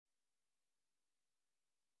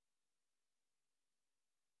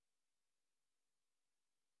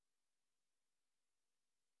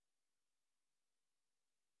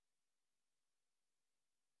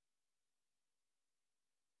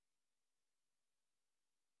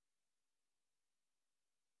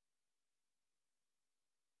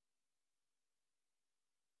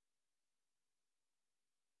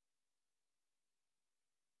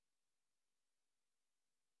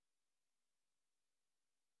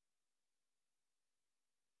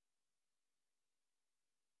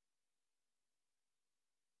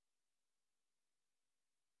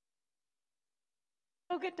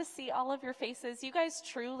So good to see all of your faces. You guys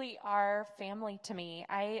truly are family to me.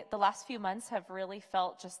 The last few months have really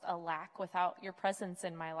felt just a lack without your presence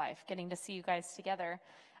in my life, getting to see you guys together.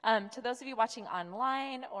 To those of you watching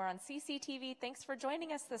online or on CCTV, thanks for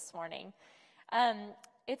joining us this morning.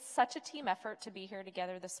 It's such a team effort to be here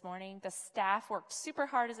together this morning. The staff worked super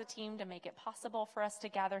hard as a team to make it possible for us to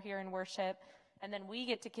gather here and worship, and then we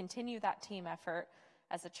get to continue that team effort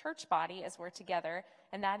as a church body as we're together,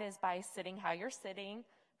 and that is by sitting how you're sitting,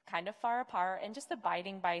 kind of far apart, and just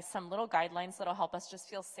abiding by some little guidelines that'll help us just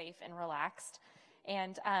feel safe and relaxed.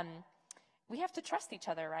 And we have to trust each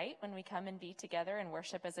other, right? When we come and be together and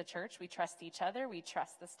worship as a church, we trust each other, we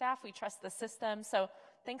trust the staff, we trust the system. So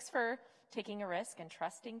thanks for taking a risk and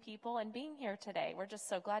trusting people and being here today. We're just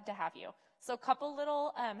so glad to have you. So a couple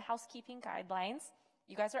little housekeeping guidelines.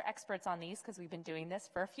 You guys are experts on these because we've been doing this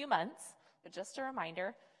for a few months. But just a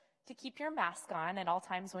reminder to keep your mask on at all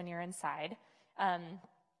times when you're inside.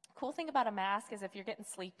 Cool thing about a mask is if you're getting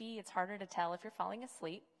sleepy, it's harder to tell if you're falling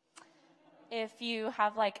asleep. If you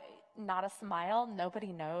have not a smile,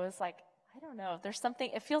 nobody knows. I don't know. There's something,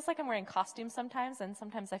 it feels like I'm wearing costume sometimes, and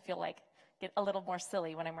sometimes I feel get a little more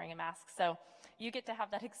silly when I'm wearing a mask. So you get to have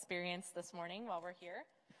that experience this morning while we're here.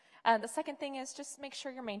 The second thing is just make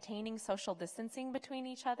sure you're maintaining social distancing between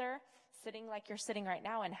each other, sitting like you're sitting right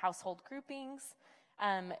now in household groupings.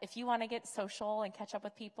 If you want to get social and catch up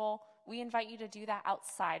with people, we invite you to do that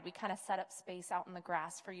outside. We kind of set up space out in the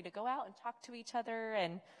grass for you to go out and talk to each other,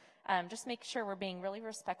 and just make sure we're being really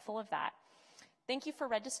respectful of that. Thank you for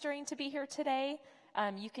registering to be here today.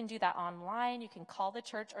 You can do that online, you can call the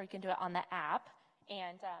church, or you can do it on the app.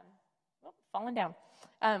 And, falling down.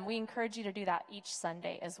 We encourage you to do that each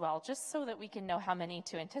Sunday as well, just so that we can know how many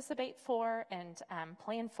to anticipate for and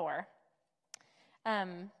plan for.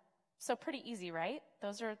 So pretty easy, right?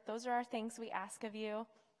 Those are our things we ask of you.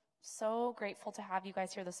 So grateful to have you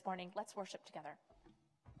guys here this morning. Let's worship together.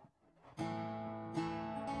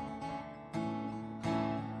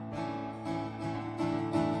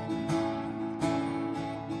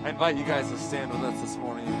 I invite you guys to stand with us this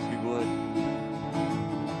morning if you would.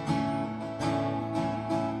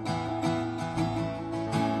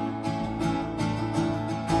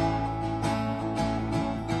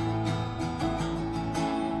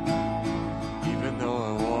 Even though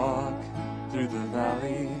I walk through the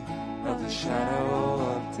valley of the shadow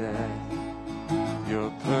of death, your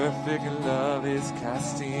perfect love is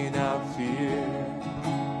casting out fear.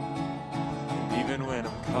 And even when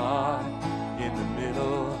I'm caught in the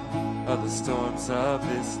middle of the storms of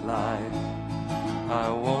this life, I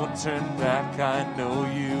won't turn back. I know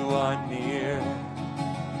you are near,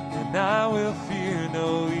 and I will fear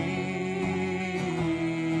no evil,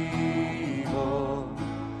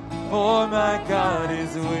 for my God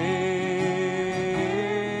is with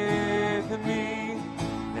me.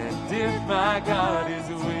 And if my God is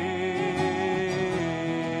with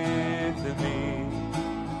me,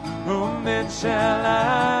 whom then shall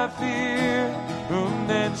I fear? Whom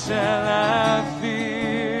then shall I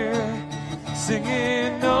fear?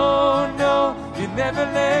 Singing, no, no, you never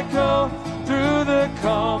let go. Through the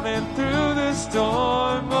calm and through the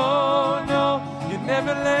storm, oh no, you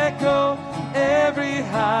never let go. Every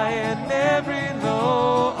high and every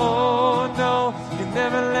low, oh no, you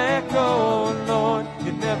never let go, Lord,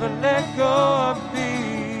 you never let go of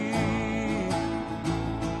me.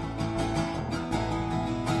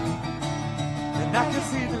 And I can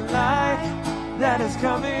see the light that is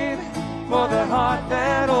coming for the heart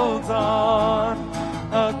that holds on.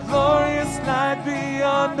 A glorious night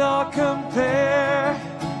beyond all compare.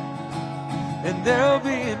 And there'll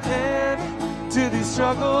be an end to these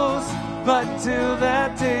struggles, but until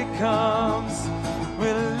that day comes,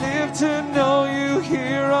 we'll live to know you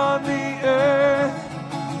here on the earth.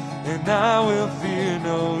 And I will fear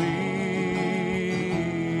no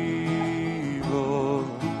evil,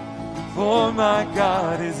 for my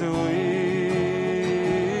God is with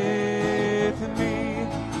me.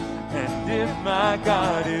 And if my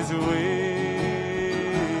God is with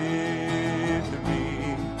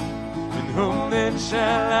me, then whom then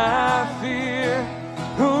shall I fear?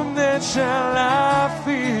 Whom then shall I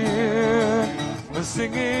fear? We're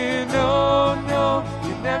singing, no, no,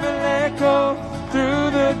 you never let go.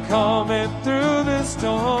 Through the calm and through the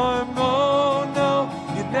storm, oh no,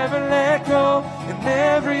 you never let go. In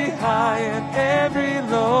every high and every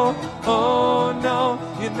low, oh no,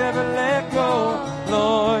 you never let go.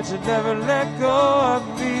 Lord, you never let go of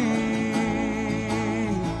me.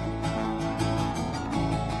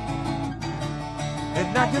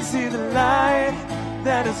 And I can see the light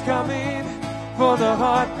that is coming for the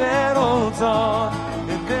heart that holds on.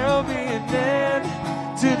 And there'll be an end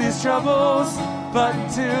to these troubles, but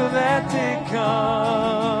until that day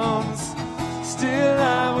comes, still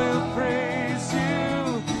I will praise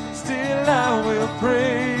you, still I will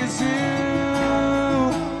praise you.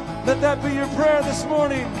 Let that be your prayer this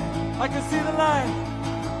morning. I can see the light,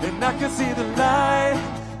 and I can see the light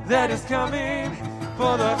that is coming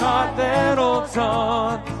for the heart that holds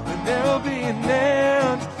on. And there will be an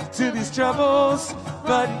end to these troubles,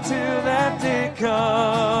 but until that day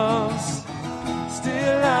comes,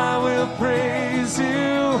 still I will praise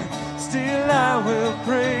you, still I will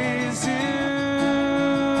praise you.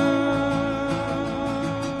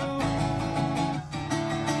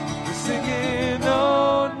 We're singing,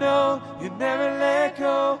 oh no, you never let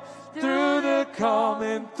go, through the calm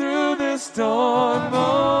and through the storm.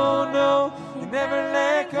 Oh no, you never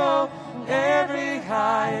let go, every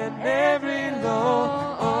high and every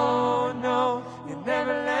low. Oh no, you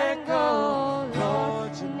never let go,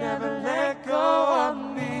 Lord, you never let go of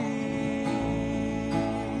me.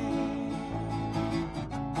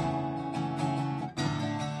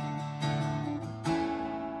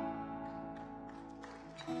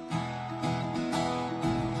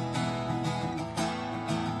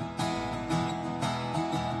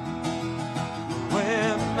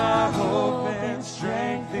 When my hope and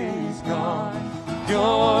strength is gone,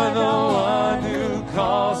 you're the one who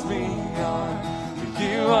calls me on.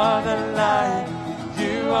 You are the light,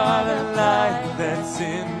 you are the light that's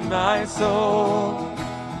in my soul.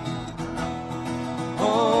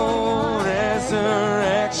 Oh,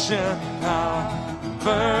 resurrection power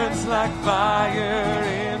burns like fire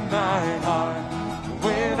in my heart.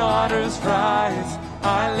 When waters rise,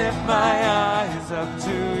 I lift my eyes up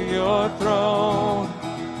to your throne.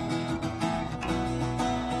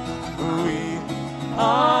 We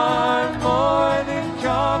are more than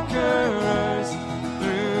conquerors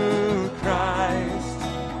through Christ.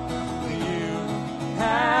 You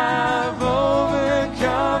have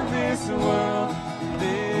overcome this world,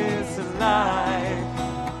 this life.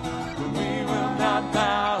 We will not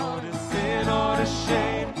bow to sin or to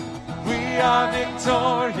shame. We are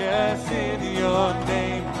victorious in your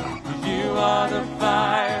name. You are the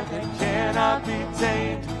fire that cannot be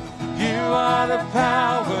tamed. You are the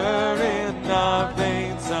power in our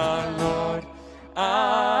veins, our Lord,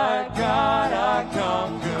 our God, our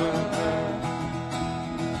conqueror.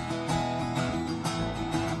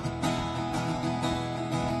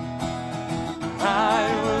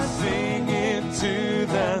 I will sing into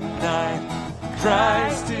the night.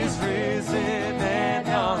 Christ is risen and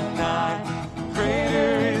on high.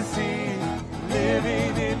 Greater is he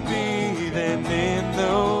living in me than in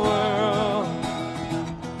the world.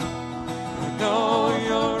 Know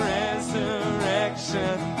your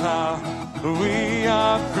resurrection power. We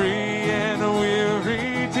are free and we're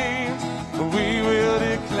redeemed. We will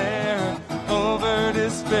declare over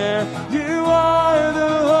despair, you are the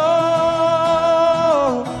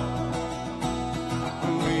hope.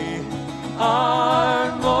 We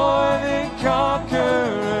are more than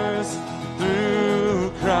conquerors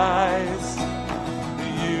through Christ.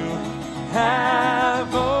 You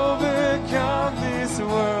have overcome this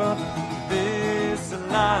world, this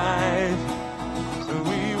life.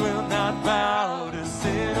 We will not bow to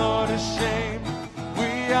sin or to shame.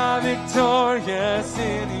 We are victorious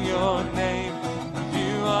in your name.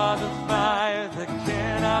 You are the fire that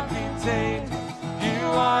cannot be tamed.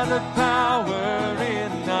 You are the power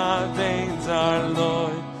in our veins, our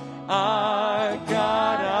Lord, our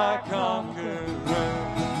God, our conqueror.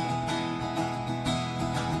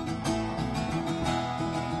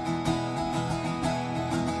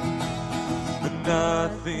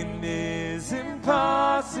 Nothing is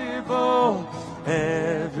impossible.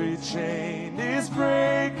 Every chain is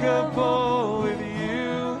breakable with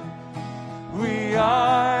you. We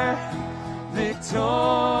are victorious,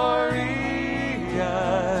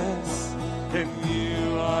 and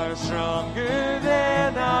you are stronger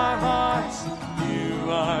than our hearts. You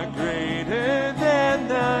are greater than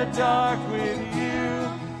the dark. With you,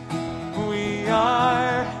 we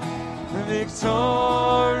are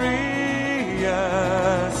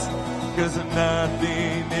victorious, 'cause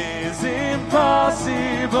nothing is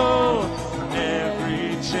impossible.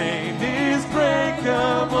 Every chain is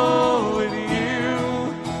breakable with you.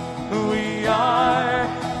 We are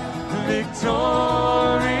victorious,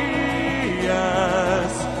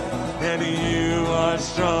 and you are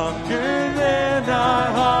stronger than our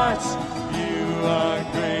hearts. You are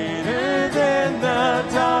greater than the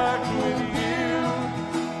dark. With you,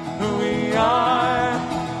 we are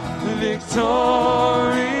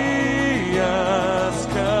victorious,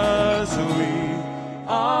 'cause we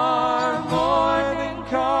are more than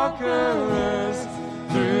conquerors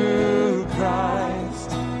through Christ.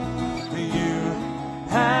 You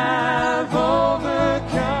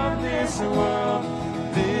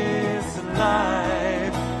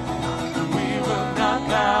life. We will not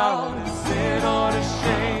bow to sin or to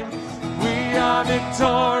shame. We are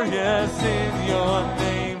victorious in your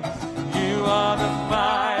name. You are the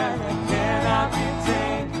fire that cannot be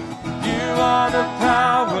tamed. You are the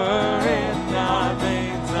power in our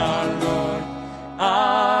veins, our Lord,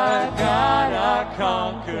 our God, our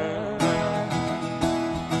conqueror.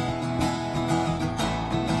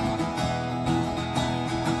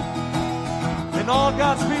 And all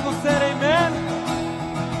God's people said amen.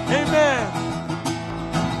 Amen.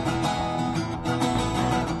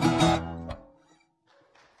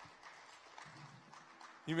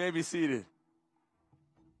 You may be seated.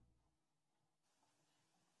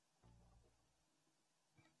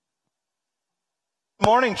 Good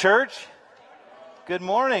morning, church. Good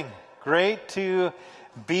morning. Great to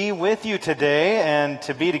be with you today and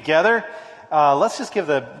to be together. Let's just give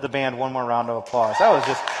the band one more round of applause.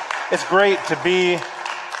 It's great to be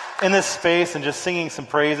in this space and just singing some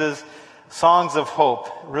praises. Songs of hope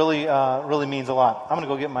really means a lot. I'm going to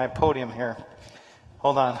go get my podium here.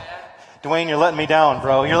 Hold on. Dwayne, you're letting me down,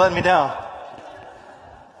 bro. You're letting me down.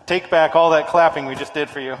 Take back all that clapping we just did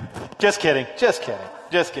for you. Just kidding. Just kidding.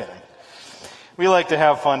 Just kidding. We like to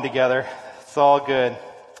have fun together. It's all good.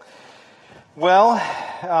 Well,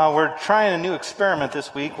 we're trying a new experiment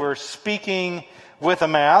this week. We're speaking with a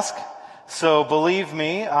mask. So believe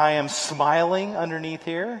me, I am smiling underneath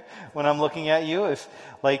here when I'm looking at you. If,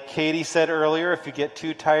 like Katie said earlier, if you get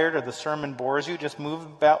too tired or the sermon bores you, just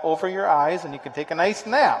move back over your eyes and you can take a nice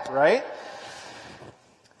nap, right?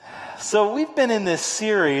 So we've been in this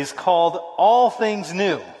series called All Things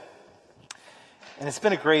New. And it's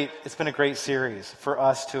been a great series for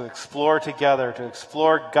us to explore together, to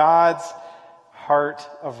explore God's heart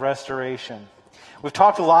of restoration. We've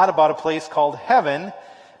talked a lot about a place called heaven,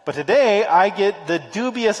 but today I get the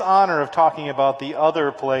dubious honor of talking about the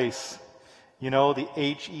other place. You know, the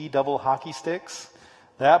HE double hockey sticks,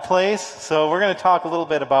 that place. So we're going to talk a little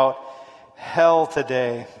bit about hell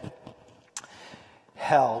today.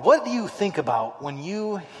 Hell. What do you think about when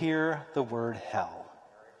you hear the word hell?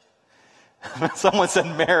 Someone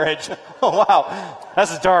said marriage. Oh, wow.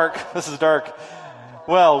 This is dark. This is dark.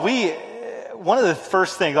 Well, one of the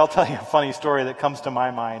first things, I'll tell you a funny story that comes to my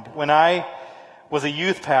mind. When I was a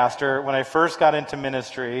youth pastor, when I first got into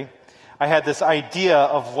ministry, I had this idea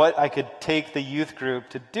of what I could take the youth group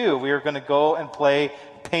to do. We were going to go and play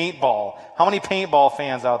paintball. How many paintball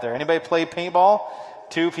fans out there? Anybody play paintball?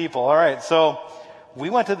 2 people. All right. So we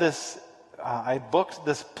went to this, I booked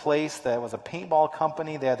this place that was a paintball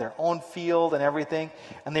company. They had their own field and everything.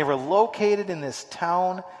 And they were located in this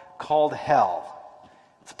town called Hell.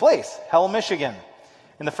 It's a place, Hell, Michigan.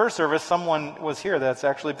 In the first service, someone was here that's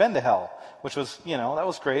actually been to Hell, which was, that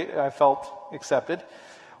was great. I felt accepted.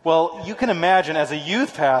 Well, you can imagine as a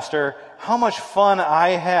youth pastor how much fun I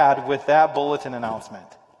had with that bulletin announcement.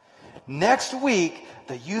 Next week,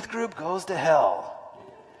 the youth group goes to Hell.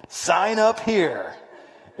 Sign up here.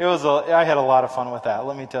 I had a lot of fun with that,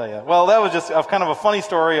 let me tell you. Well, that was just kind of a funny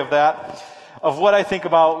story of that, of what I think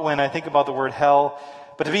about when I think about the word hell.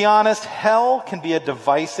 But to be honest, hell can be a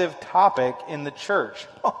divisive topic in the church.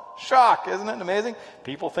 Oh, shock, isn't it amazing?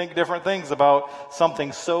 People think different things about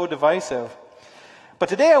something so divisive. But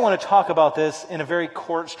today I want to talk about this in a very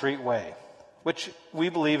Court Street way, which we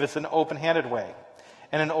believe is an open-handed way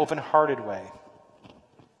and an open-hearted way.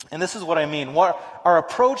 And this is what I mean. Our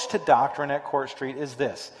approach to doctrine at Court Street is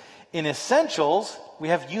this. In essentials, we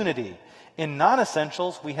have unity. In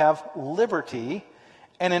non-essentials, we have liberty.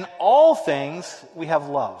 And in all things, we have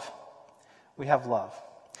love. We have love.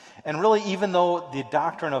 And really, even though the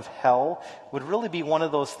doctrine of hell would really be one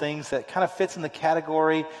of those things that kind of fits in the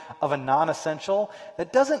category of a non-essential,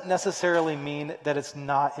 that doesn't necessarily mean that it's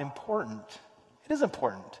not important. It is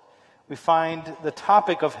important. We find the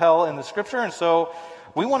topic of hell in the Scripture, and so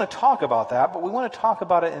we want to talk about that, but we want to talk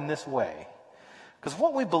about it in this way. Because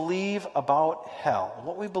what we believe about hell,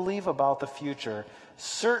 what we believe about the future,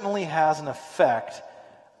 certainly has an effect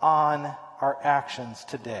on our actions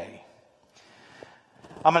today.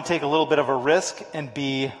 I'm going to take a little bit of a risk and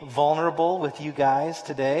be vulnerable with you guys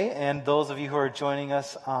today, and those of you who are joining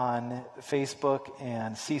us on Facebook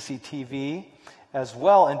and CCTV as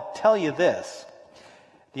well, and tell you this.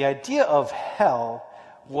 The idea of hell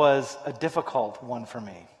was a difficult one for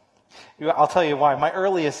me. I'll tell you why. My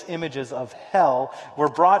earliest images of hell were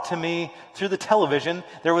brought to me through the television.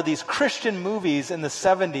 There were these Christian movies in the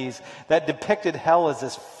 70s that depicted hell as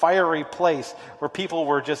this fiery place where people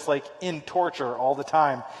were just like in torture all the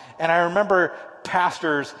time. And I remember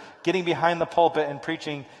pastors getting behind the pulpit and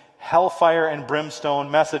preaching, hellfire and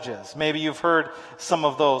brimstone messages. Maybe you've heard some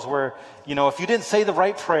of those where, if you didn't say the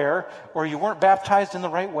right prayer, or you weren't baptized in the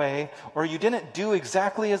right way, or you didn't do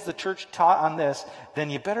exactly as the church taught on this,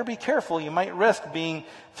 then you better be careful. You might risk being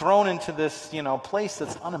thrown into this, place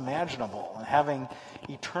that's unimaginable and having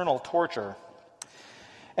eternal torture.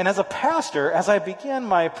 And as a pastor, as I began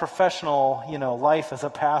my professional, life as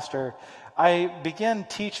a pastor, I began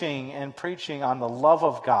teaching and preaching on the love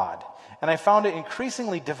of God. And I found it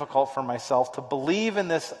increasingly difficult for myself to believe in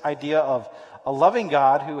this idea of a loving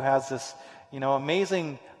God who has this,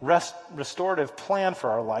 amazing restorative plan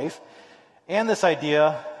for our life. And this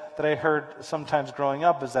idea that I heard sometimes growing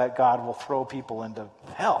up is that God will throw people into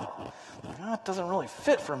hell. That doesn't really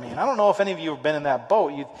fit for me. And I don't know if any of you have been in that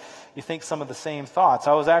boat. You think some of the same thoughts.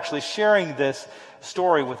 I was actually sharing this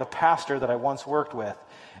story with a pastor that I once worked with.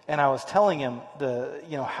 And I was telling him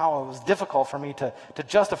how it was difficult for me to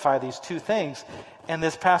justify these two things. And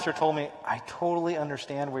this pastor told me, I totally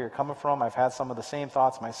understand where you're coming from. I've had some of the same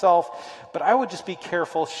thoughts myself, but I would just be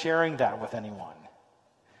careful sharing that with anyone.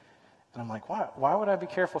 And I'm like, why would I be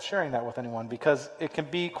careful sharing that with anyone? Because it can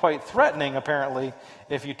be quite threatening, apparently,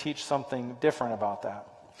 if you teach something different about that.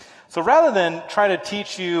 So rather than try to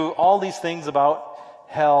teach you all these things about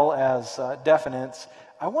hell as definites,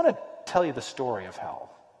 I want to tell you the story of hell.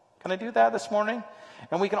 Can I do that this morning?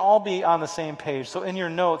 And we can all be on the same page. So in your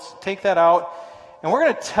notes, take that out, and we're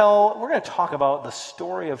going to talk about the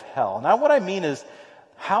story of hell. Now, what I mean is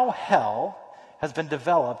how hell has been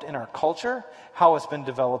developed in our culture, how it's been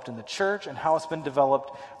developed in the church, and how it's been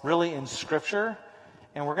developed really in Scripture.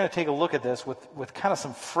 And we're going to take a look at this with kind of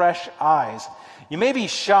some fresh eyes. You may be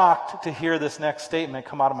shocked to hear this next statement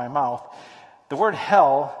come out of my mouth. The word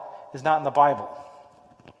hell is not in the Bible.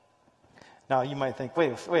 Now, you might think,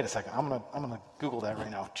 wait a second, I'm gonna Google that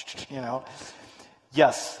right now.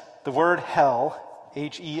 Yes, the word hell,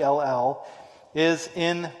 H-E-L-L, is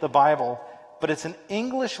in the Bible, but it's an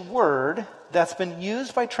English word that's been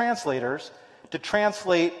used by translators to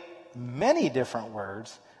translate many different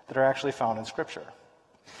words that are actually found in Scripture.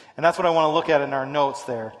 And that's what I want to look at in our notes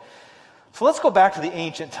there. So let's go back to the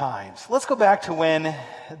ancient times. Let's go back to when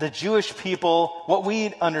the Jewish people, what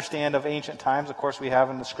we understand of ancient times, of course we have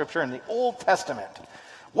in the Scripture, in the Old Testament.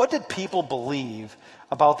 What did people believe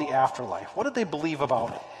about the afterlife? What did they believe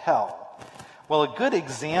about hell? Well, a good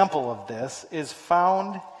example of this is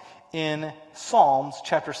found in Psalms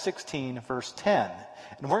chapter 16, verse 10.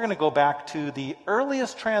 And we're going to go back to the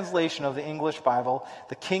earliest translation of the English Bible,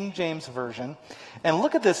 the King James Version. And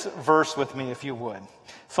look at this verse with me, if you would.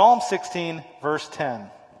 Psalm 16, verse 10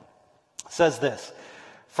 says this,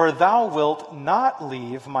 "For thou wilt not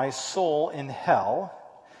leave my soul in hell,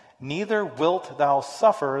 neither wilt thou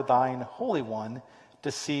suffer thine Holy One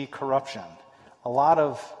to see corruption." A lot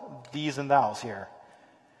of these and thous here.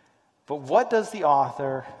 But what does the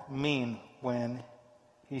author mean when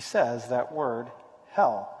he says that word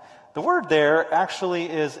hell? The word there actually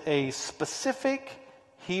is a specific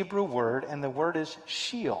Hebrew word, and the word is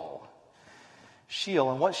Sheol.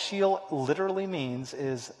 Sheol, and what Sheol literally means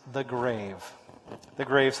is the grave. The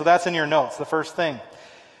grave. So that's in your notes, the first thing.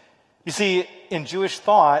 You see, in Jewish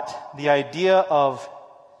thought, the idea of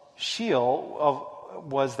Sheol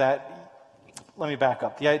was that, let me back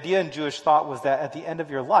up. The idea in Jewish thought was that at the end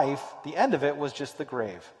of your life, the end of it was just the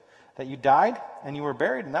grave. That you died and you were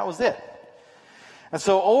buried and that was it. And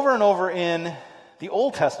so over and over in the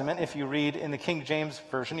Old Testament, if you read in the King James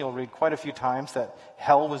Version, you'll read quite a few times that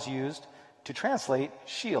hell was used to translate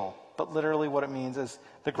Sheol. But literally what it means is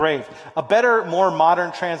the grave. A better, more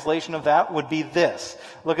modern translation of that would be this.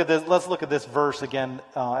 Look at this. Let's look at this verse again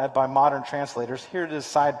by modern translators. Here it is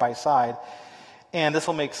side by side. And this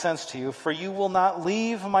will make sense to you. "For you will not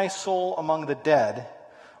leave my soul among the dead,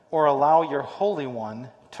 or allow your Holy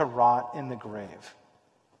One to rot in the grave."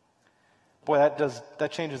 Boy,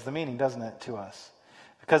 that changes the meaning, doesn't it, to us?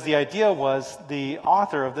 Because the idea was the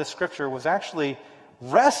author of this scripture was actually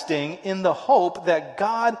resting in the hope that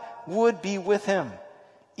God would be with him,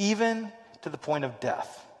 even to the point of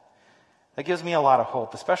death. That gives me a lot of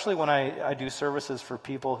hope, especially when I do services for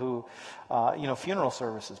people who, funeral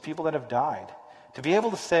services, people that have died. To be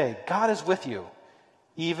able to say, God is with you,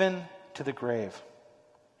 even to the grave.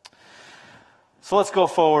 So let's go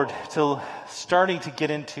forward to starting to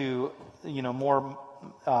get into, more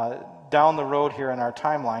down the road here in our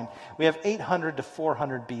timeline. We have 800 to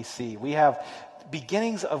 400 BC. We have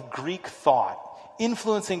beginnings of Greek thought,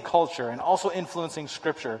 influencing culture and also influencing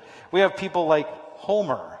Scripture. We have people like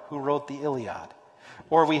Homer, who wrote the Iliad.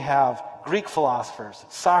 Or we have Greek philosophers,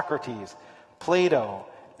 Socrates, Plato,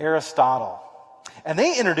 Aristotle. And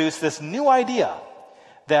they introduced this new idea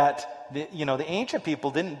that the ancient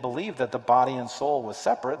people didn't believe that the body and soul was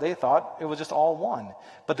separate. They thought it was just all one.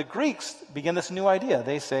 But the Greeks begin this new idea.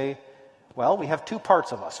 They say, well, we have two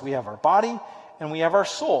parts of us. We have our body and we have our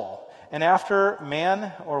soul. And after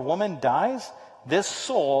man or woman dies, this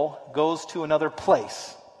soul goes to another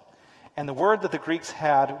place. And the word that the Greeks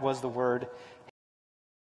had was the word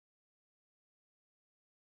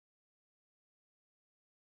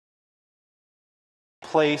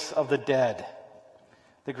place of the dead.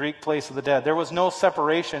 The Greek place of the dead. There was no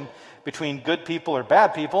separation between good people or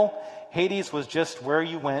bad people. Hades was just where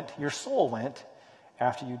you went, your soul went,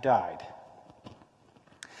 after you died.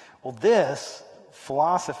 Well, this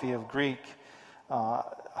philosophy of Greek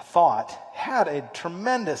thought had a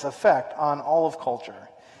tremendous effect on all of culture,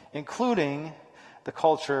 including the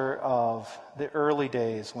culture of the early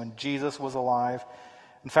days when Jesus was alive.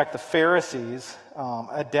 In fact, the Pharisees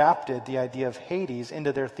adapted the idea of Hades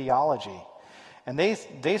into their theology. And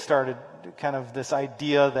they started kind of this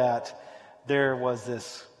idea that there was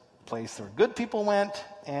this place where good people went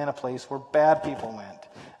and a place where bad people went.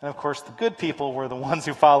 And of course, the good people were the ones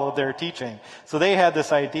who followed their teaching. So they had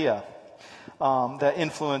this idea that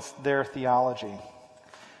influenced their theology.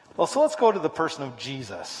 Well, so let's go to the person of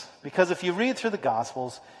Jesus. Because if you read through the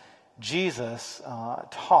Gospels, Jesus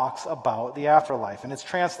talks about the afterlife, and it's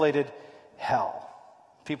translated hell.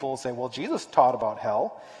 People will say, well, Jesus taught about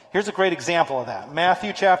hell. Here's a great example of that.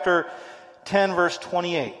 Matthew chapter 10, verse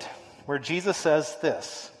 28, where Jesus says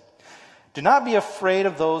this, "Do not be afraid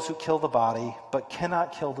of those who kill the body, but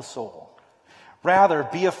cannot kill the soul. Rather,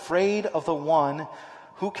 be afraid of the one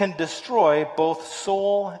who can destroy both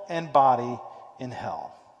soul and body in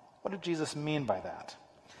hell." What did Jesus mean by that?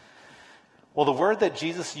 Well, the word that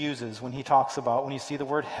Jesus uses when he talks about, when you see the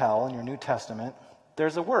word hell in your New Testament,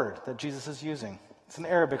 there's a word that Jesus is using. It's an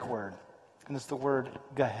Arabic word, and it's the word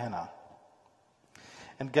Gehenna.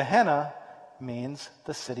 And Gehenna means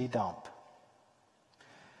the city dump.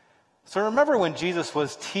 So remember when Jesus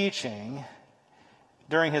was teaching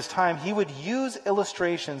during his time, he would use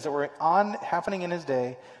illustrations that were happening in his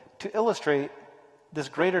day to illustrate this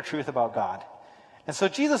greater truth about God. And so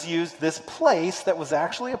Jesus used this place that was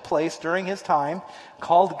actually a place during his time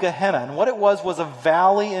called Gehenna. And what it was a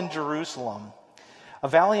valley in Jerusalem. A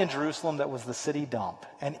valley in Jerusalem that was the city dump.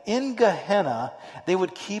 And in Gehenna, they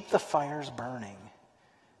would keep the fires burning.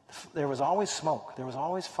 There was always smoke. There was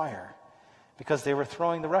always fire. Because they were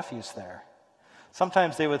throwing the refuse there.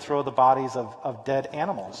 Sometimes they would throw the bodies of dead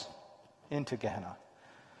animals into Gehenna.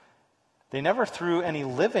 They never threw any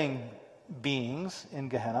living beings in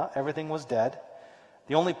Gehenna. Everything was dead.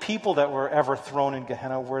 The only people that were ever thrown in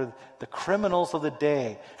Gehenna were the criminals of the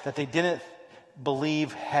day that they didn't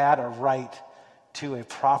believe had a right to a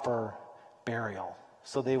proper burial.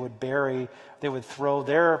 So they would throw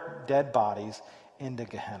their dead bodies into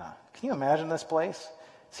Gehenna. Can you imagine this place?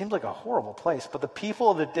 It seemed like a horrible place, but the people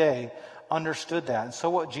of the day understood that. And so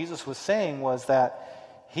what Jesus was saying was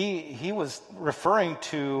that he was referring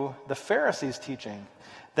to the Pharisees' teaching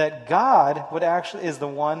that God is the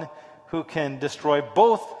one who can destroy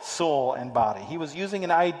both soul and body. He was using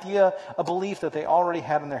an idea, a belief that they already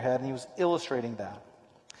had in their head, and he was illustrating that.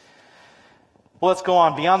 Well, let's go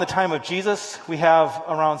on. Beyond the time of Jesus, we have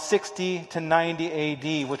around 60 to 90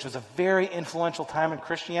 AD, which was a very influential time in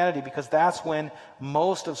Christianity because that's when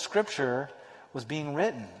most of Scripture was being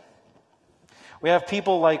written. We have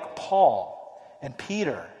people like Paul and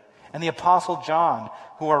Peter and the Apostle John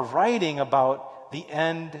who are writing about the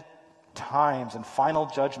end times and final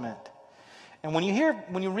judgment. And when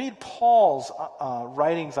you read Paul's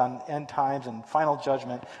writings on end times and final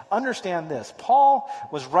judgment, understand this. Paul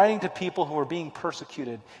was writing to people who were being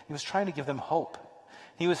persecuted. He was trying to give them hope.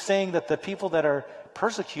 He was saying that the people that are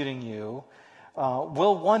persecuting you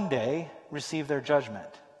will one day receive their judgment.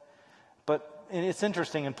 But it's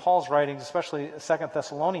interesting, in Paul's writings, especially 2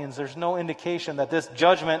 Thessalonians, there's no indication that this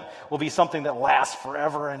judgment will be something that lasts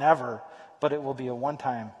forever and ever, but it will be a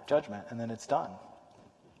one-time judgment, and then it's done.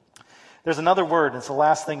 There's another word, it's the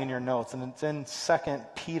last thing in your notes, and it's in 2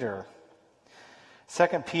 Peter. 2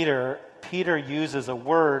 Peter, Peter uses a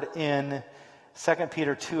word in 2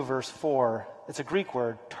 Peter 2, verse 4. It's a Greek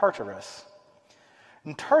word, Tartarus.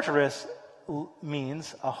 And Tartarus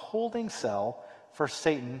means a holding cell for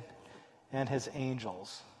Satan and his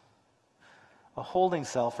angels. A holding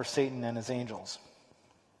cell for Satan and his angels.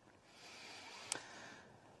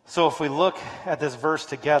 So if we look at this verse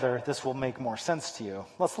together, this will make more sense to you.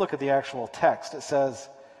 Let's look at the actual text. It says,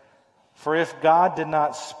 "For if God did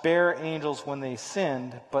not spare angels when they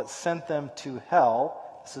sinned, but sent them to hell,"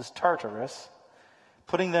 this is Tartarus,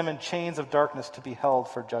 "putting them in chains of darkness to be held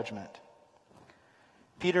for judgment.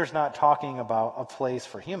 Peter's not talking about a place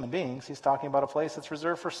for human beings. He's talking about a place that's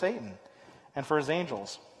reserved for Satan and for his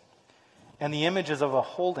angels. And the image is of a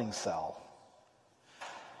holding cell.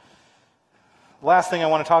 The last thing I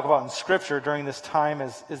want to talk about in Scripture during this time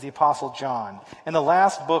is the Apostle John. And the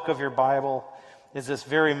last book of your Bible is this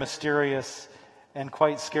very mysterious and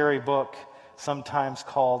quite scary book, sometimes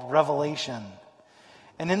called Revelation.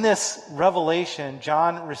 And in this revelation,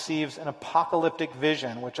 John receives an apocalyptic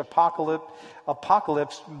vision, which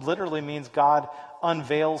apocalypse literally means God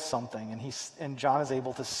unveils something, and John is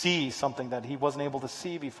able to see something that he wasn't able to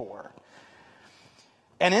see before.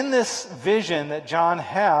 And in this vision that John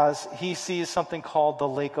has, he sees something called the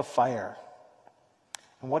lake of fire.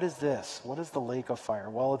 And what is this? What is the lake of fire?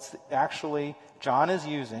 Well, it's actually, John is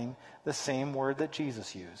using the same word that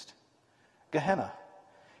Jesus used, Gehenna.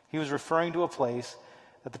 He was referring to a place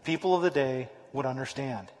that the people of the day would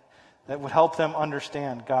understand, that would help them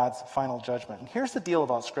understand God's final judgment. And here's the deal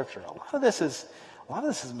about Scripture. A lot of this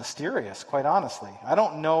is mysterious, quite honestly. I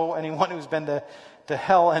don't know anyone who's been to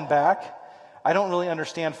hell and back. I don't really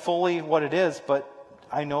understand fully what it is, but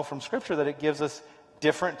I know from Scripture that it gives us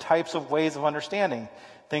different types of ways of understanding.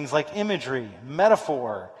 Things like imagery,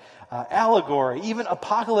 metaphor, allegory, even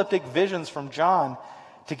apocalyptic visions from John,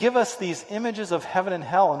 to give us these images of heaven and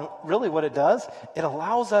hell. And really what it does, it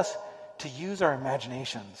allows us to use our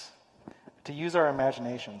imaginations.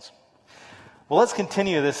 Well, let's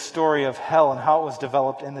continue this story of hell and how it was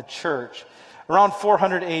developed in the church. Around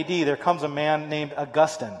 400 AD, there comes a man named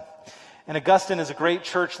Augustine. And Augustine is a great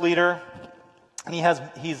church leader, and he has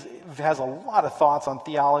a lot of thoughts on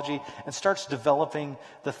theology and starts developing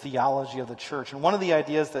the theology of the church. And one of the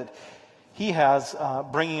ideas that he has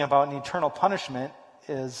bringing about an eternal punishment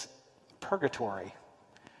is purgatory.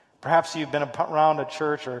 Perhaps you've been around a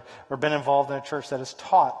church or been involved in a church that has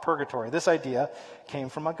taught purgatory. This idea came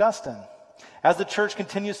from Augustine. As the church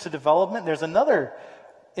continues to development, there's another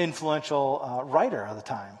influential writer of the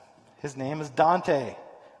time. His name is Dante.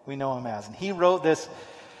 We know him as. And he wrote this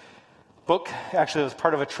book. Actually, it was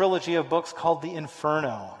part of a trilogy of books called The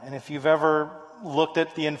Inferno. And if you've ever looked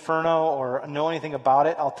at The Inferno or know anything about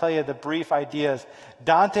it, I'll tell you the brief idea is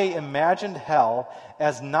Dante imagined hell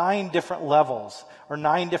as 9 different levels or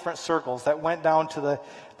 9 different circles that went down to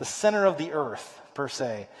the center of the earth, per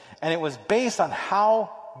se. And it was based on how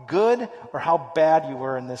good or how bad you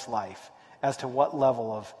were in this life as to what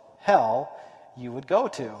level of hell you would go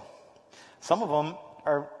to. Some of them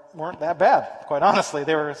weren't that bad, quite honestly.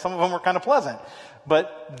 Some of them were kind of pleasant.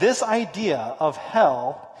 But this idea of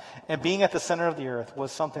hell and being at the center of the earth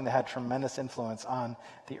was something that had tremendous influence on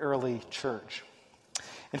the early church.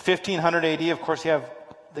 In 1500 AD, of course, you have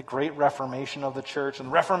the great Reformation of the church,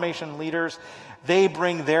 and Reformation leaders, they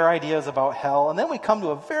bring their ideas about hell. And then we come to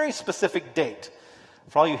a very specific date.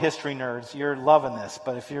 For all you history nerds, you're loving this,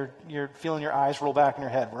 but if you're feeling your eyes roll back in your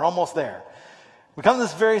head, we're almost there. We come to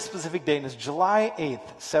this very specific date, and it's July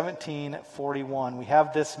 8th, 1741. We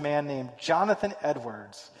have this man named Jonathan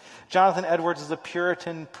Edwards. Jonathan Edwards is a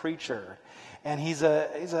Puritan preacher, and he's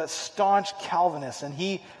a staunch Calvinist, and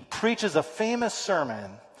he preaches a famous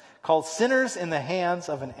sermon called Sinners in the Hands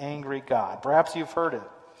of an Angry God. Perhaps you've heard it.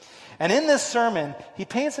 And in this sermon, he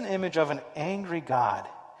paints an image of an angry God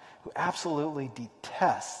who absolutely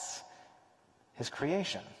detests his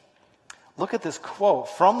creation. Look at this quote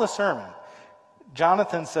from the sermon.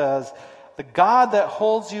 Jonathan says, "The God that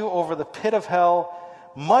holds you over the pit of hell,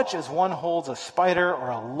 much as one holds a spider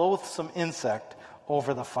or a loathsome insect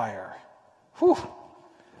over the fire." Whew.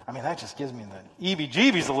 I mean, that just gives me the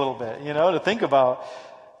EBGBs a little bit, to think about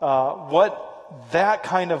what that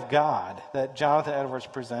kind of God that Jonathan Edwards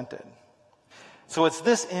presented. So it's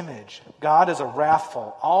this image. God is a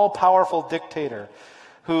wrathful, all-powerful dictator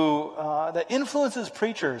who that influences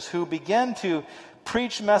preachers who begin to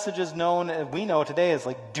preach messages we know today as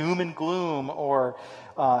like doom and gloom or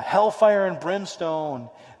hellfire and brimstone,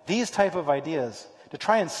 these type of ideas, to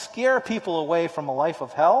try and scare people away from a life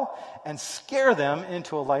of hell and scare them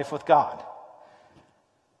into a life with God.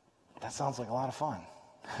 That sounds like a lot of fun.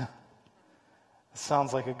 It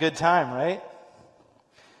sounds like a good time, right?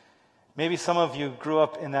 Maybe some of you grew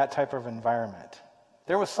up in that type of environment.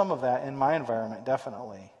 There was some of that in my environment,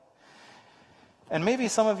 definitely. And maybe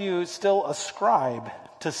some of you still ascribe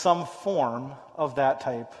to some form of that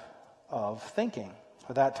type of thinking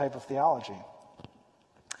or that type of theology.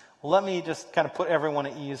 Well, let me just kind of put everyone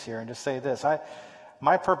at ease here and just say this.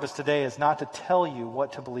 My purpose today is not to tell you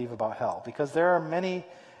what to believe about hell, because there are many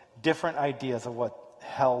different ideas of what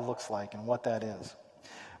hell looks like and what that is.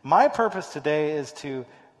 My purpose today is to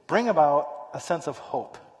bring about a sense of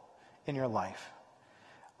hope in your life.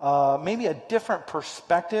 Maybe a different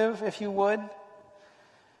perspective, if you would.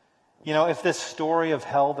 You know, if this story of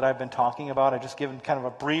hell that I've been talking about, I've just given kind of a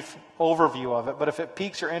brief overview of it, but if it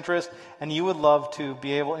piques your interest and you would love to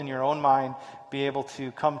be able, in your own mind, be able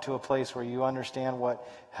to come to a place where you understand what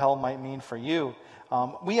hell might mean for you,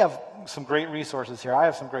 we have some great resources here. I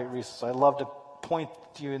have some great resources. I'd love to point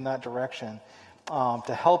you in that direction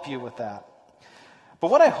to help you with that. But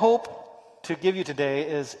what I hope to give you today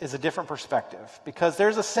is a different perspective, because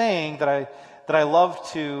there's a saying that I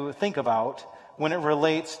love to think about when it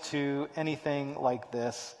relates to anything like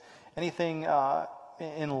this, anything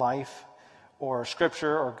in life or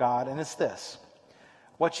Scripture or God, and it's this: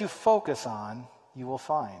 what you focus on, you will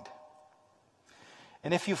find.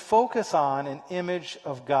 And if you focus on an image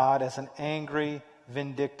of God as an angry,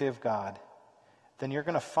 vindictive God, then you're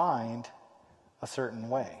going to find a certain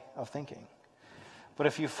way of thinking. But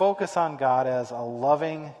if you focus on God as a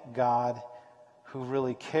loving God who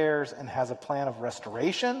really cares and has a plan of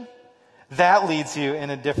restoration, that leads you in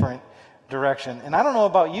a different direction. And I don't know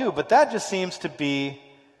about you, but that just seems to be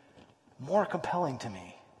more compelling to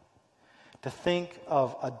me, to think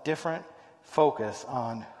of a different focus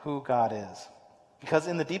on who God is. Because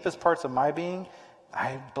in the deepest parts of my being,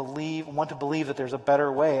 I want to believe that there's a better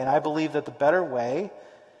way. And I believe that the better way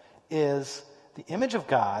is the image of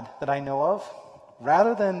God that I know of.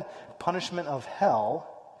 Rather than punishment of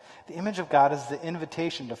hell, the image of God is the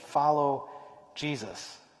invitation to follow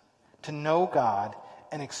Jesus, to know God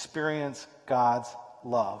and experience God's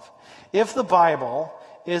love. If the Bible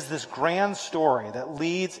is this grand story that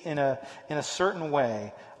leads in a certain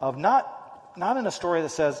way of not in a story that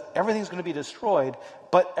says everything's going to be destroyed,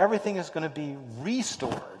 but everything is going to be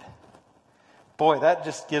restored, boy, that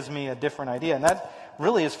just gives me a different idea. And that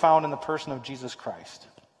really is found in the person of Jesus Christ.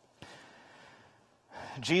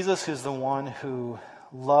 Jesus is the one who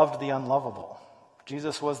loved the unlovable.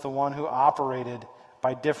 Jesus was the one who operated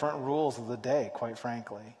by different rules of the day, quite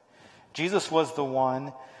frankly. Jesus was the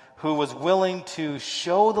one who was willing to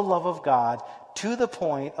show the love of God to the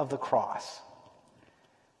point of the cross,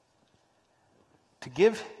 to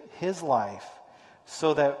give his life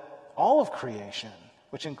so that all of creation,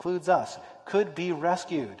 which includes us, could be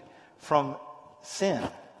rescued from sin,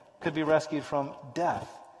 could be rescued from death,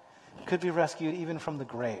 could be rescued even from the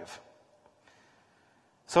grave.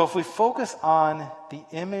 So if we focus on the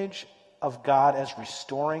image of God as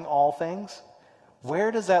restoring all things,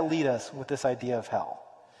 where does that lead us with this idea of hell?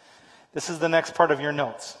 This is the next part of your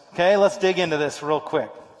notes. Okay, let's dig into this real quick.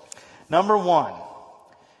 Number one,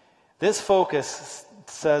 this focus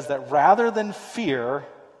says that rather than fear,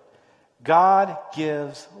 God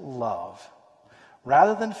gives love.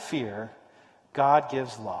 Rather than fear, God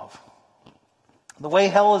gives love. The way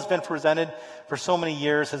hell has been presented for so many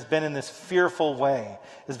years has been in this fearful way.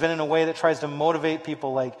 Has been in a way that tries to motivate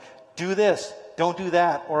people like, do this, don't do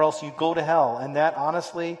that, or else you go to hell. And that,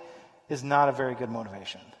 honestly, is not a very good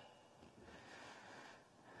motivation.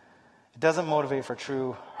 It doesn't motivate for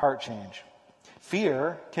true heart change.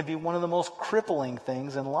 Fear can be one of the most crippling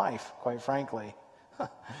things in life, quite frankly.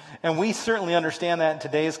 And we certainly understand that in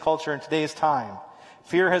today's culture, in today's time.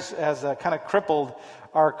 Fear has kind of crippled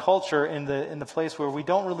our culture in the place where we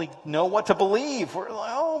don't really know what to believe. We're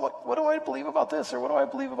like, oh, what do I believe about this, or what do I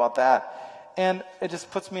believe about that? And it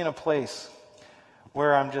just puts me in a place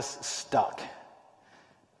where I'm just stuck,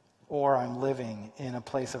 or I'm living in a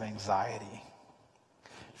place of anxiety.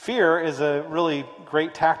 Fear is a really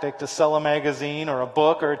great tactic to sell a magazine or a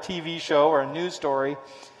book or a TV show or a news story.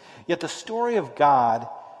 Yet the story of God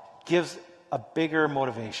gives a bigger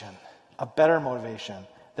motivation, a better motivation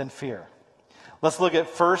than fear. Let's look at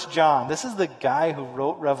 1 John. This is the guy who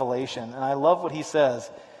wrote Revelation, and I love what he says.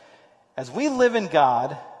 As we live in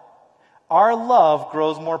God, our love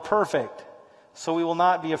grows more perfect, so we will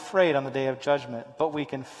not be afraid on the day of judgment, but we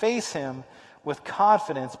can face him with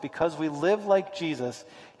confidence because we live like Jesus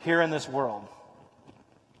here in this world.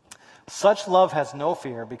 Such love has no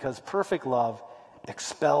fear because perfect love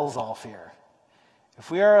expels all fear. If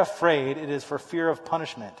we are afraid, it is for fear of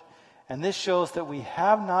punishment. And this shows that we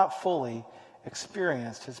have not fully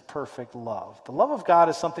experienced his perfect love. The love of God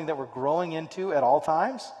is something that we're growing into at all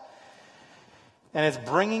times. And it's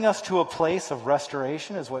bringing us to a place of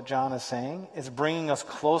restoration, is what John is saying. It's bringing us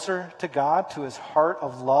closer to God, to his heart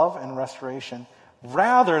of love and restoration,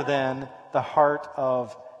 rather than the heart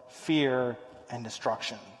of fear and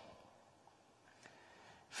destruction.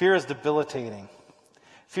 Fear is debilitating.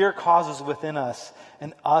 Fear causes within us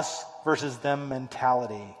an us versus them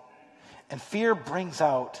mentality. And fear brings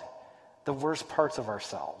out the worst parts of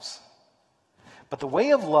ourselves. But the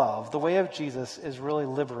way of love, the way of Jesus, is really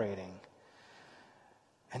liberating.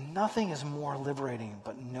 And nothing is more liberating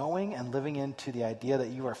but knowing and living into the idea that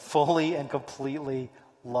you are fully and completely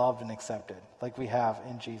loved and accepted, like we have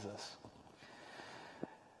in Jesus.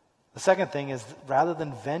 The second thing is, rather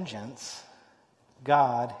than vengeance,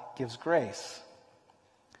 God gives grace.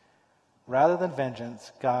 Rather than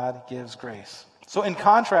vengeance, God gives grace. So in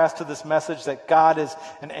contrast to this message that God is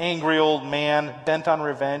an angry old man bent on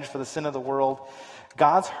revenge for the sin of the world,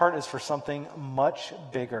 God's heart is for something much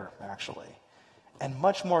bigger, actually, and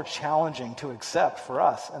much more challenging to accept for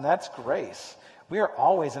us, and that's grace. We are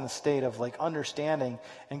always in a state of understanding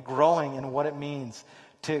and growing in what it means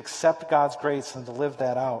to accept God's grace and to live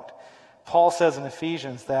that out. Paul says in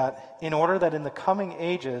Ephesians that in order that in the coming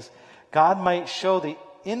ages God might show the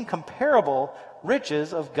incomparable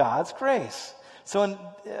riches of God's grace. So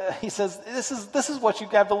he says this is what you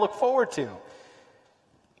have to look forward to.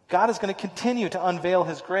 God is going to continue to unveil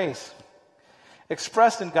his grace,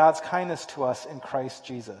 expressed in God's kindness to us in Christ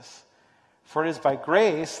Jesus. For it is by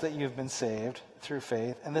grace that you have been saved through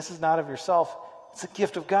faith, and this is not of yourself, it's a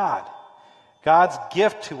gift of God. God's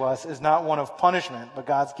gift to us is not one of punishment, but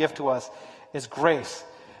God's gift to us is grace.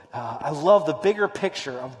 I love the bigger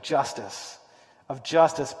picture of justice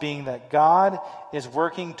being that God is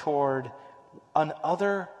working toward an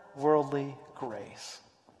otherworldly grace.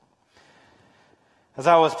 As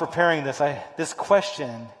I was preparing this, this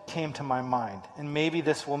question came to my mind, and maybe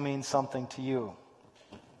this will mean something to you.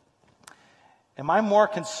 Am I more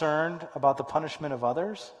concerned about the punishment of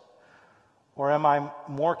others, or am I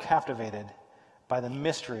more captivated by the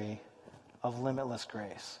mystery of limitless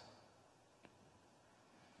grace?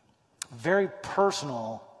 Very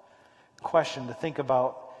personal question to think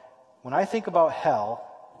about. When I think about hell,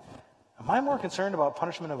 am I more concerned about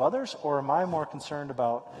punishment of others, or am I more concerned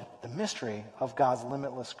about the mystery of God's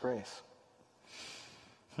limitless grace?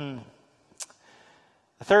 The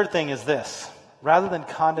third thing is this. Rather than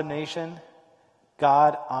condemnation,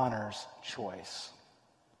 God honors choice.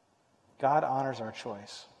 God honors our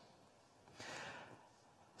choice.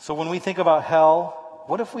 So when we think about hell,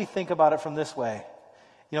 what if we think about it from this way?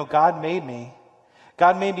 God made me.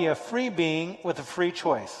 God made me a free being with a free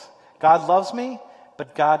choice. God loves me,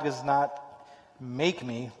 but God does not make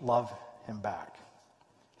me love him back.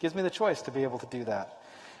 He gives me the choice to be able to do that.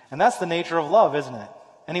 And that's the nature of love, isn't it?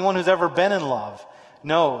 Anyone who's ever been in love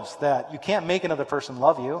knows that you can't make another person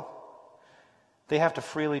love you. They have to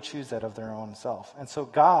freely choose that of their own self. And so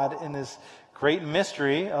God, in this great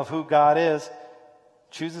mystery of who God is,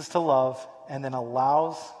 chooses to love and then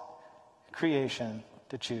allows creation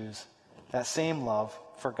to choose that same love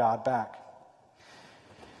for God back.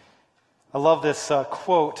 I love this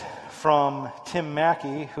quote from Tim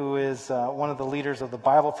Mackey, who is one of the leaders of the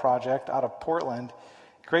Bible Project out of Portland,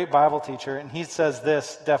 great Bible teacher, and he says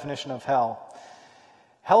this definition of hell.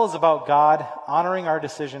 Hell is about God honoring our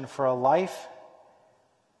decision for a life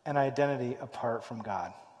and identity apart from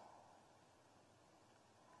God.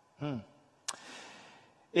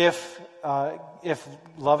 If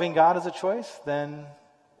loving God is a choice, then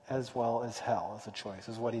as well as hell is a choice,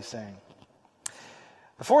 is what he's saying.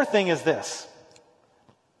 The fourth thing is this.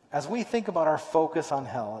 As we think about our focus on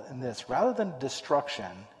hell in this, rather than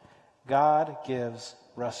destruction, God gives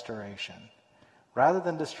restoration. Rather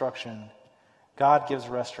than destruction, God gives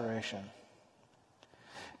restoration.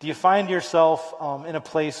 Do you find yourself in a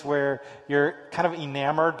place where you're kind of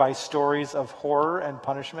enamored by stories of horror and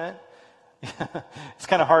punishment? It's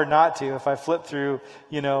kind of hard not to. If I flip through,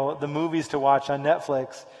 the movies to watch on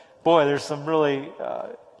Netflix, boy, there's some really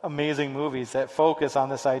amazing movies that focus on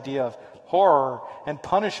this idea of horror and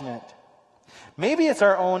punishment. Maybe it's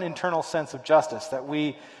our own internal sense of justice that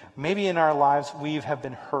maybe in our lives we have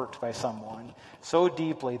been hurt by someone so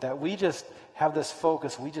deeply that we just have this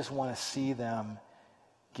focus. We just want to see them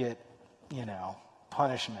get,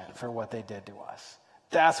 punishment for what they did to us.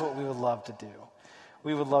 That's what we would love to do.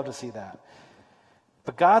 We would love to see that.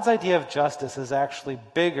 But God's idea of justice is actually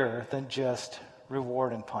bigger than just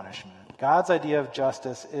reward and punishment. God's idea of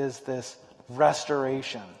justice is this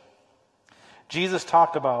restoration. Jesus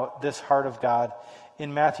talked about this heart of God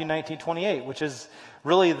in Matthew 19:28, which is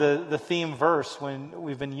really the theme verse when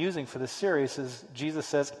we've been using for this series. Is Jesus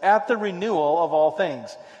says, at the renewal of all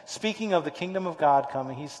things. Speaking of the kingdom of God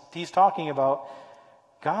coming, he's talking about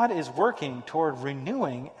God is working toward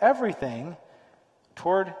renewing everything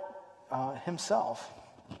toward himself.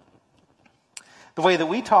 The way that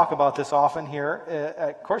we talk about this often here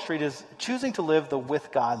at Court Street is choosing to live the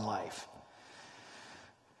with God life.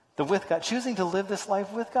 The with God, choosing to live this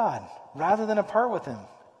life with God rather than apart with him.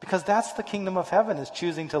 Because that's the kingdom of heaven, is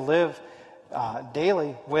choosing to live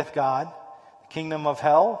daily with God. Kingdom of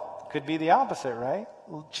hell could be the opposite, right?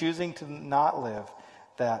 Choosing to not live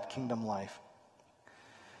that kingdom life.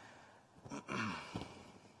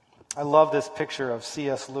 I love this picture of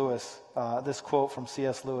C.S. Lewis, this quote from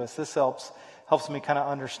C.S. Lewis. This helps me kind of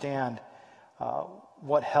understand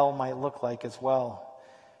what hell might look like as well.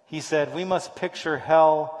 He said, "We must picture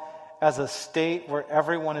hell as a state where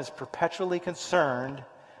everyone is perpetually concerned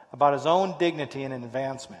about his own dignity and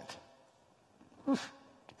advancement." Oof,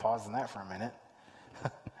 pause on that for a minute.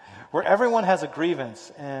 Where everyone has a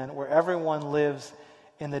grievance and where everyone lives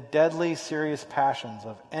in the deadly serious passions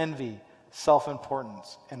of envy,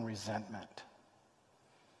 self-importance, and resentment.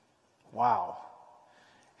 Wow.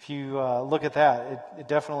 If you look at that, it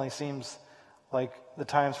definitely seems like the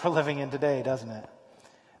times we're living in today, doesn't it?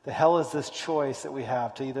 The hell is this choice that we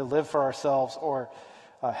have to either live for ourselves, or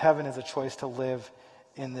heaven is a choice to live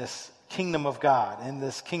in this kingdom of God, in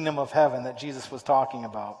this kingdom of heaven that Jesus was talking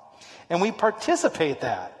about. And we participate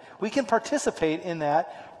that. We can participate in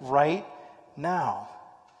that right now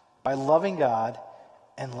by loving God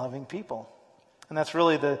and loving people. And that's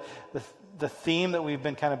really the theme that we've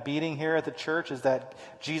been kind of beating here at the church, is that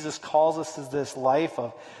Jesus calls us to this life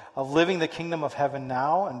of living the kingdom of heaven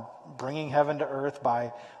now and bringing heaven to earth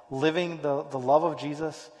by living the love of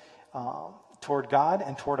Jesus toward God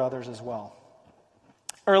and toward others as well.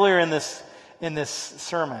 Earlier in this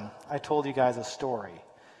sermon, I told you guys a story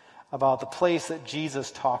about the place that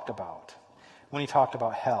Jesus talked about when he talked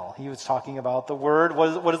about hell. He was talking about the word,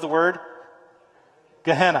 what is the word?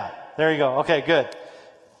 Gehenna. There you go. Okay, good.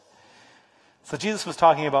 So Jesus was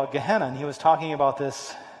talking about Gehenna, and he was talking about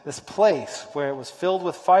this place where it was filled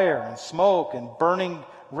with fire and smoke and burning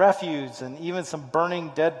refuse and even some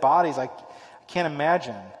burning dead bodies. I can't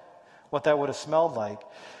imagine what that would have smelled like.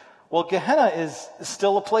 Well, Gehenna is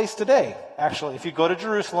still a place today, actually. If you go to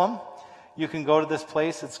Jerusalem, you can go to this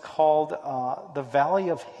place. It's called the Valley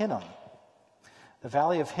of Hinnom. The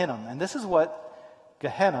Valley of Hinnom. And this is what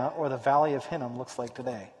Gehenna, or the Valley of Hinnom, looks like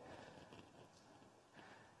today.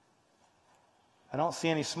 I don't see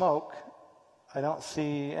any smoke. I don't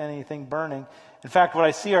see anything burning. In fact, what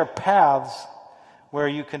I see are paths where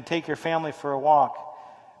you can take your family for a walk,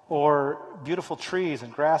 or beautiful trees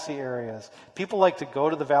and grassy areas. People like to go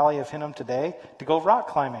to the Valley of Hinnom today to go rock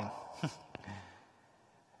climbing.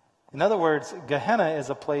 In other words, Gehenna is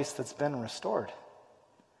a place that's been restored.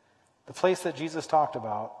 The place that Jesus talked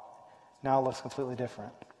about now looks completely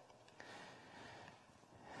different.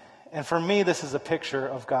 And for me, this is a picture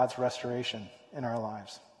of God's restoration in our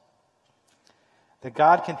lives. That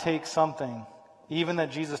God can take something, even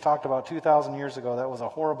that Jesus talked about 2,000 years ago, that was a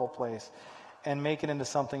horrible place, and make it into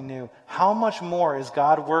something new. How much more is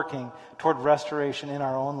God working toward restoration in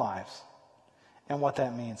our own lives? And what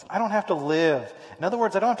that means. I don't have to live. In other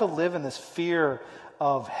words, I don't have to live in this fear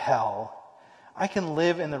of hell. I can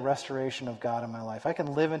live in the restoration of God in my life. I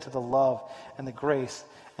can live into the love and the grace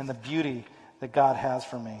and the beauty that God has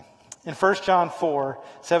for me. In 1 John 4,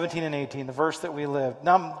 17 and 18, the verse that we live,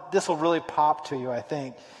 now this will really pop to you, I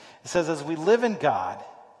think. It says, as we live in God,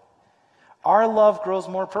 our love grows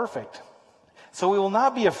more perfect. So we will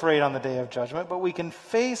not be afraid on the day of judgment, but we can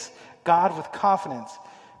face God with confidence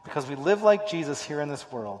because we live like Jesus here in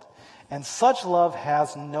this world. And such love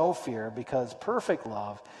has no fear, because perfect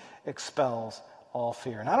love expels all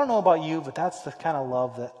fear. And I don't know about you, but that's the kind of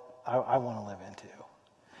love that I want to live into.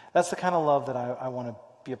 That's the kind of love that I want to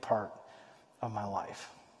be a part of my life.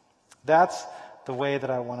 That's the way that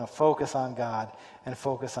I want to focus on God and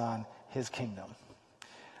focus on His kingdom.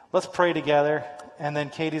 Let's pray together, and then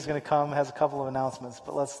Katie's going to come, has a couple of announcements,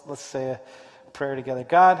 but let's say a prayer together.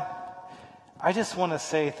 God, I just want to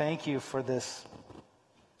say thank you for this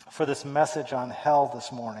message on hell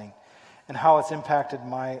this morning, and how it's impacted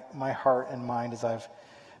my heart and mind as I've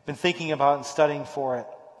been thinking about and studying for it.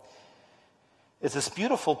 It's this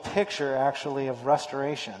beautiful picture, actually, of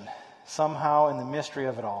restoration, somehow in the mystery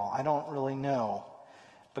of it all. I don't really know.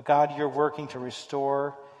 But God, you're working to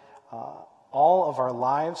restore all of our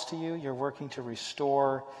lives to you. You're working to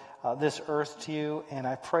restore this earth to you. And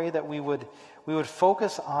I pray that we would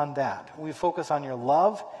focus on that. We would focus on your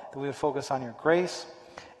love, that we would focus on your grace,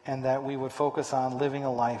 and that we would focus on living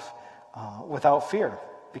a life without fear,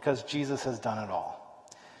 because Jesus has done it all.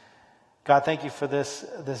 God, thank you for this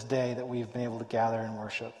day that we've been able to gather and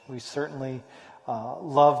worship. We certainly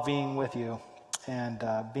love being with you and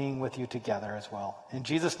being with you together as well. In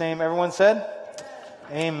Jesus' name, everyone said,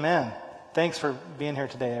 Amen. Thanks for being here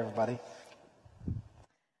today, everybody.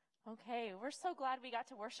 Okay, we're so glad we got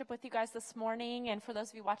to worship with you guys this morning. And for those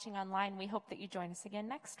of you watching online, we hope that you join us again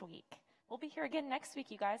next week. We'll be here again next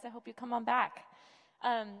week, you guys. I hope you come on back.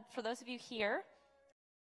 For those of you here,